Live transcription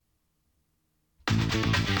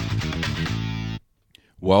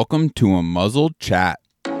Welcome to a muzzled chat.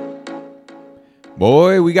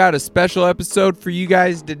 Boy, we got a special episode for you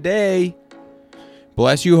guys today.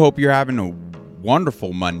 Bless you. Hope you're having a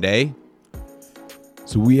wonderful Monday.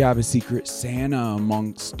 So we have a secret Santa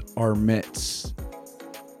amongst our midst.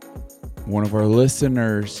 One of our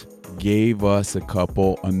listeners gave us a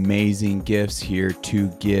couple amazing gifts here to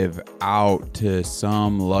give out to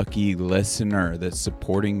some lucky listener that's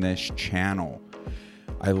supporting this channel.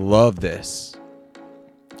 I love this.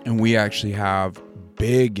 And we actually have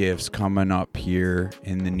big gifts coming up here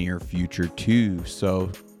in the near future too.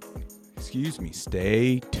 So,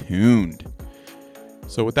 stay tuned.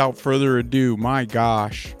 So without further ado, my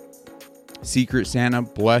gosh, Secret Santa,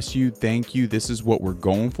 bless you. Thank you. This is what we're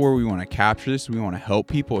going for. We want to capture this. We want to help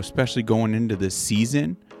people, especially going into this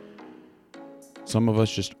season. Some of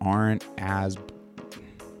us just aren't as...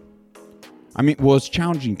 it's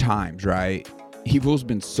challenging times, right? Evil's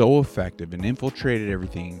been so effective and infiltrated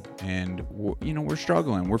everything, and we're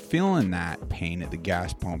struggling. We're feeling that pain at the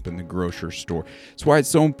gas pump in the grocery store. That's why it's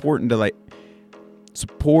so important to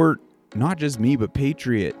support not just me, but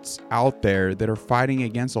patriots out there that are fighting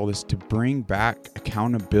against all this, to bring back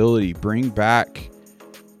accountability, bring back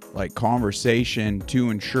conversation to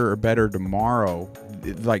ensure a better tomorrow.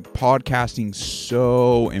 Podcasting's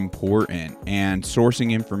so important, and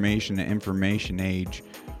sourcing information, the information age,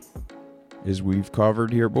 as we've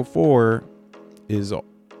covered here before, is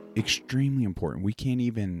extremely important. We can't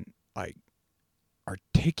even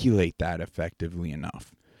articulate that effectively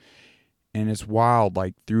enough. And it's wild,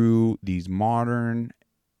 through these modern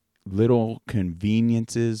little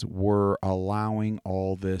conveniences, we're allowing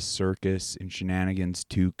all this circus and shenanigans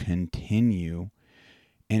to continue.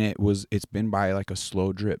 And it's been by a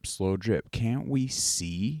slow drip. Can't we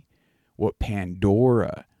see what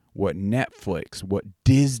Pandora, what Netflix, what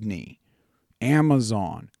Disney,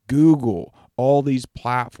 Amazon, Google, all these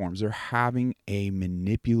platforms are having a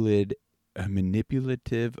manipulative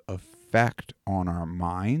effect on our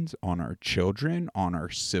minds, on our children, on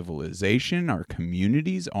our civilization, our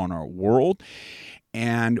communities, on our world.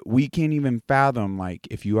 And we can't even fathom,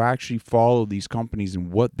 if you actually follow these companies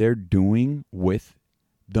and what they're doing with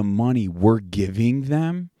the money we're giving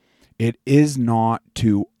them, it is not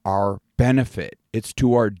to our benefit. It's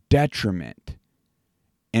to our detriment.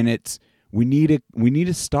 And we need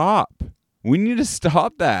to stop. We need to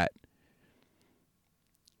stop that.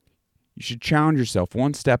 You should challenge yourself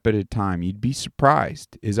one step at a time. You'd be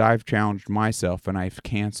surprised, as I've challenged myself and I've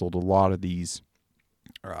canceled a lot of these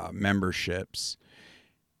memberships,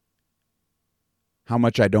 how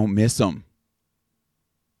much I don't miss them.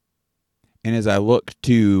 And as I look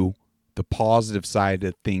to the positive side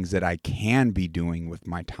of things that I can be doing with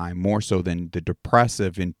my time, more so than the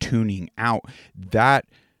depressive and tuning out, that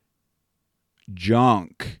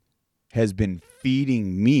junk has been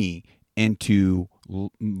feeding me into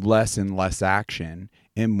less and less action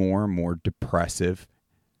and more depressive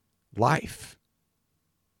life.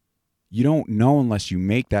 You don't know unless you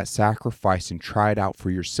make that sacrifice and try it out for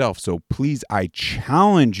yourself. So please, I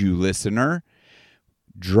challenge you, listener,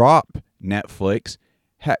 drop Netflix.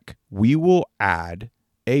 Heck, we will add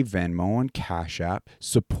a Venmo and Cash App.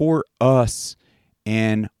 Support us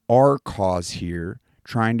and our cause here,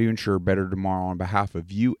 trying to ensure a better tomorrow on behalf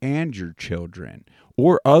of you and your children,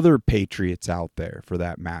 or other patriots out there for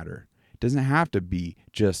that matter. It doesn't have to be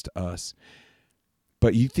just us.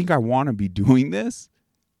 But you think I want to be doing this?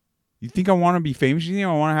 You think I want to be famous? You think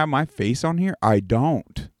I want to have my face on here? I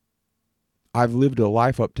don't. I've lived a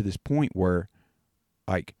life up to this point where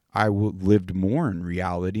I lived more in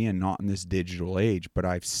reality and not in this digital age, but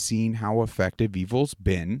I've seen how effective evil's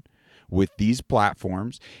been with these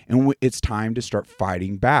platforms, and it's time to start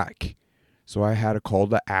fighting back. So I had a call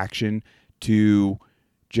to action to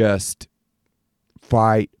just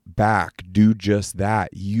fight back, do just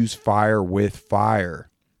that, use fire with fire.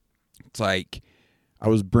 It's like I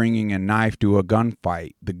was bringing a knife to a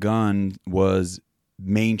gunfight. The gun was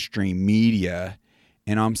mainstream media,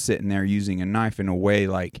 and I'm sitting there using a knife in a way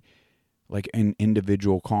like in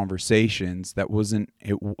individual conversations that wasn't,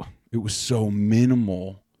 it was so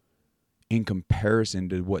minimal in comparison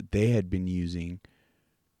to what they had been using.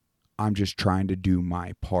 I'm just trying to do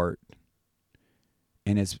my part.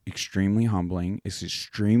 And it's extremely humbling. It's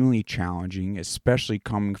extremely challenging, especially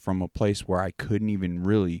coming from a place where I couldn't even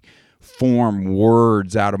really form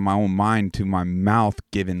words out of my own mind to my mouth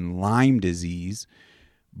given Lyme disease.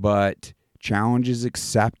 But challenge is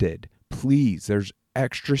accepted. Please, there's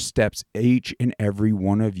extra steps each and every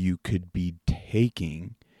one of you could be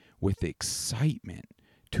taking with excitement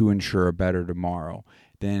to ensure a better tomorrow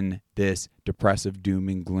than this depressive doom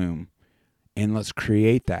and gloom. And let's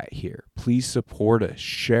create that here. Please support us,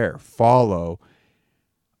 share, follow.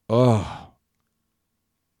 Oh.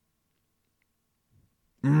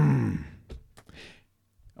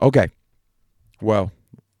 Okay. Well,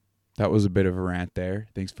 that was a bit of a rant there.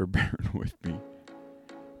 Thanks for bearing with me.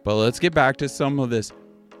 But let's get back to some of this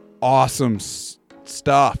awesome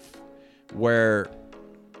stuff where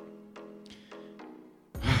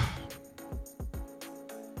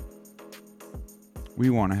we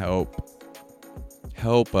want to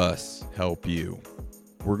help us help you.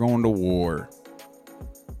 We're going to war.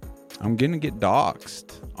 I'm gonna get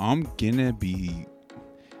doxxed. I'm gonna be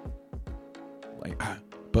like,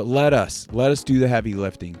 but let us do the heavy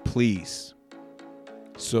lifting, please.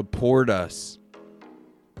 Support us.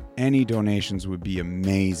 Any donations would be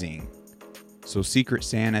amazing. So Secret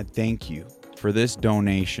Santa, thank you for this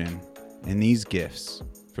donation and these gifts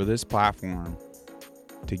for this platform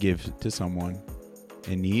to give to someone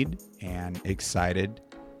in need and excited.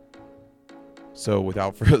 So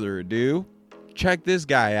without further ado, check this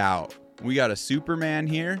guy out. We got a Superman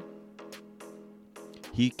here.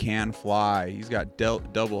 He can fly. He's got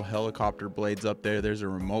double helicopter blades up there. There's a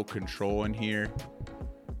remote control in here.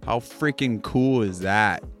 How freaking cool is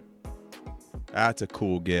that? That's a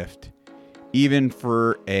cool gift. Even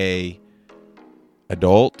for a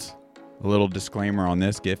adult. A little disclaimer on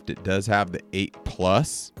this gift. It does have the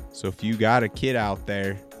 8+. So if you got a kid out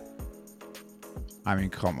there, I mean,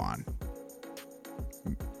 come on.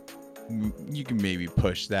 You can maybe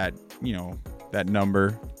push that, that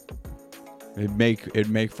number. It'd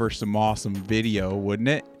make for some awesome video, wouldn't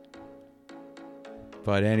it?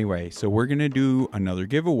 But anyway, so we're going to do another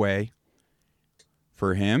giveaway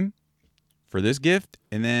for him, for this gift,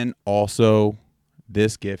 and then also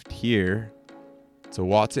this gift here. It's a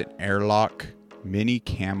Watson Airlock Mini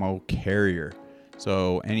Camo Carrier.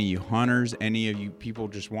 So any of you hunters, any of you people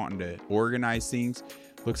just wanting to organize things,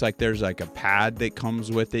 looks like there's like a pad that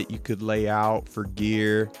comes with it you could lay out for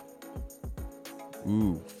gear.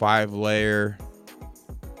 Ooh, 5-layer.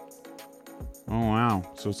 Oh,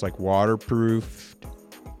 wow. So it's like waterproof.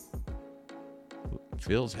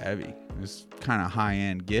 Feels heavy. This kind of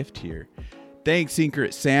high-end gift here. Thanks,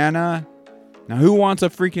 Secret Santa. Now, who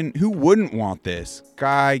wouldn't want this?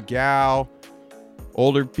 Guy, gal,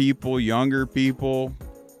 older people, younger people.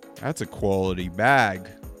 That's a quality bag.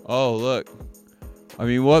 Oh, look. I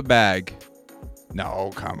mean, what bag?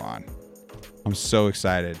 No, come on. I'm so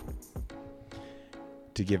excited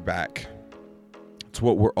to give back. It's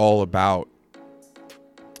what we're all about.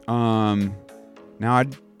 Now I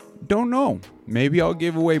don't know. Maybe I'll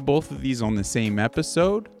give away both of these on the same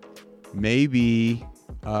episode. Maybe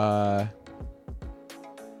on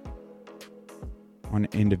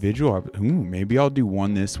individual. Maybe I'll do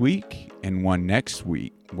one this week and one next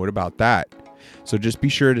week. What about that? So just be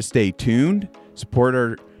sure to stay tuned.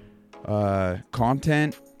 Support our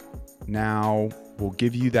content. Now we'll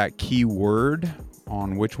give you that keyword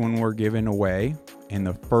on which one we're giving away, and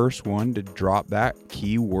the first one to drop that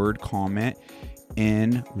keyword comment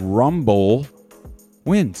in Rumble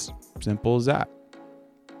wins. Simple as that.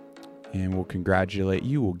 And we'll congratulate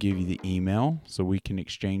you. We'll give you the email so we can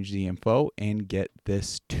exchange the info and get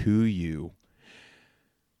this to you.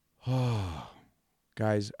 Oh,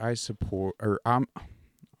 guys, I'm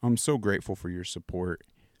so grateful for your support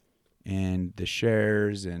and the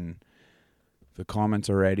shares and the comments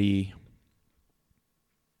already.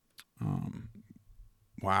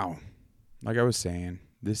 Wow. Like I was saying,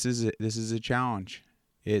 this is a challenge.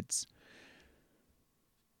 But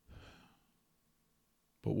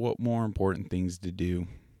what more important things to do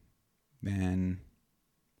than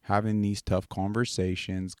having these tough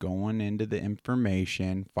conversations, going into the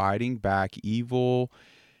information, fighting back evil.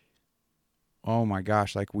 Oh my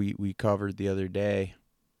gosh, like we covered the other day.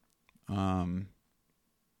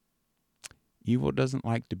 Evil doesn't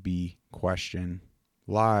like to be questioned.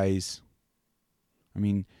 Lies. I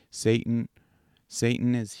mean, Satan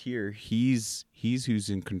is here. He's who's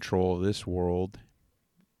in control of this world,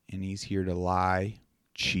 and he's here to lie,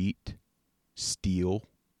 cheat, steal,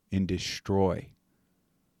 and destroy.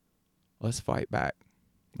 Let's fight back.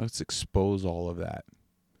 Let's expose all of that.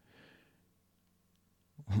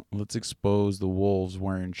 Let's expose the wolves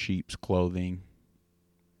wearing sheep's clothing.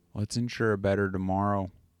 Let's ensure a better tomorrow.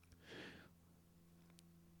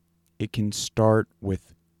 It can start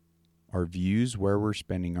with our views, where we're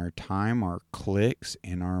spending our time, our clicks,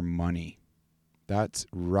 and our money. That's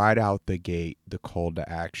right out the gate, the call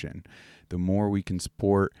to action. The more we can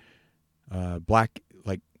support like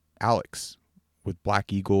Alex with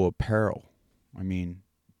Black Eagle Apparel. I mean,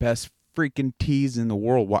 best freaking tees in the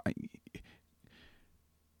world. Why?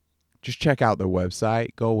 just check out the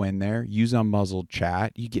website. Go in there, use Unmuzzled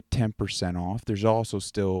Chat. You get 10% off. There's also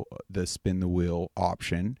still the spin the wheel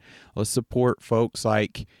option. Let's support folks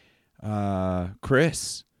like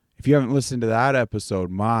Chris. If you haven't listened to that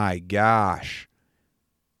episode, my gosh,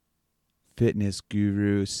 fitness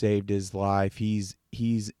guru, saved his life.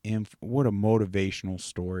 What a motivational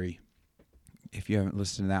story. If you haven't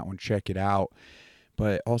listened to that one, check it out.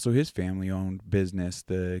 But also his family-owned business,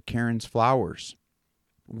 the Karen's Flowers.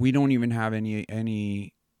 We don't even have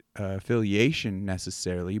any affiliation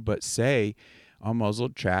necessarily, but say on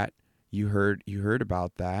Muzzled Chat, you heard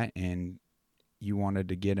about that and you wanted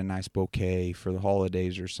to get a nice bouquet for the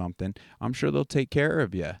holidays or something. I'm sure they'll take care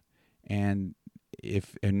of you. And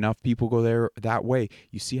if enough people go there that way,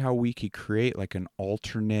 you see how we could create like an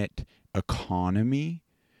alternate economy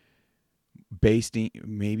based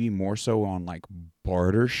maybe more so on like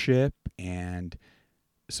bartership and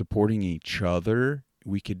supporting each other.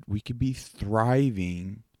 We could be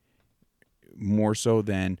thriving more so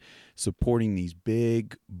than supporting these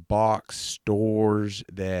big box stores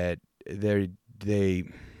that they're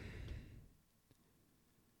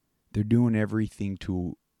doing everything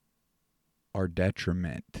to our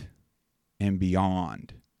detriment and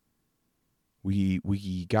beyond.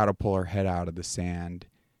 We got to pull our head out of the sand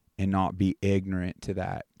and not be ignorant to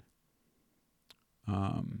that.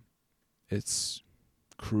 It's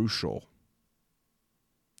crucial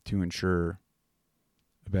to ensure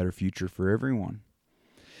a better future for everyone.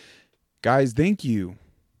 Guys, thank you.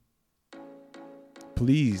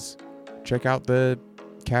 Please check out the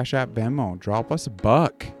Cash App Venmo. Drop us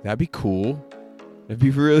 $1. That'd be cool. That'd be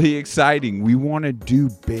really exciting. We want to do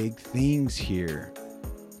big things here.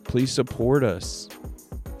 Please support us.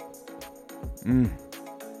 I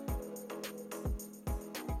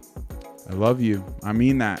love you. I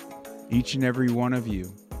mean that. Each and every one of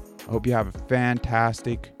you. I hope you have a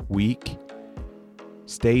fantastic week.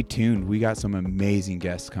 Stay tuned. We got some amazing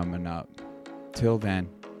guests coming up. Till then,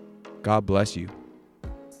 God bless you.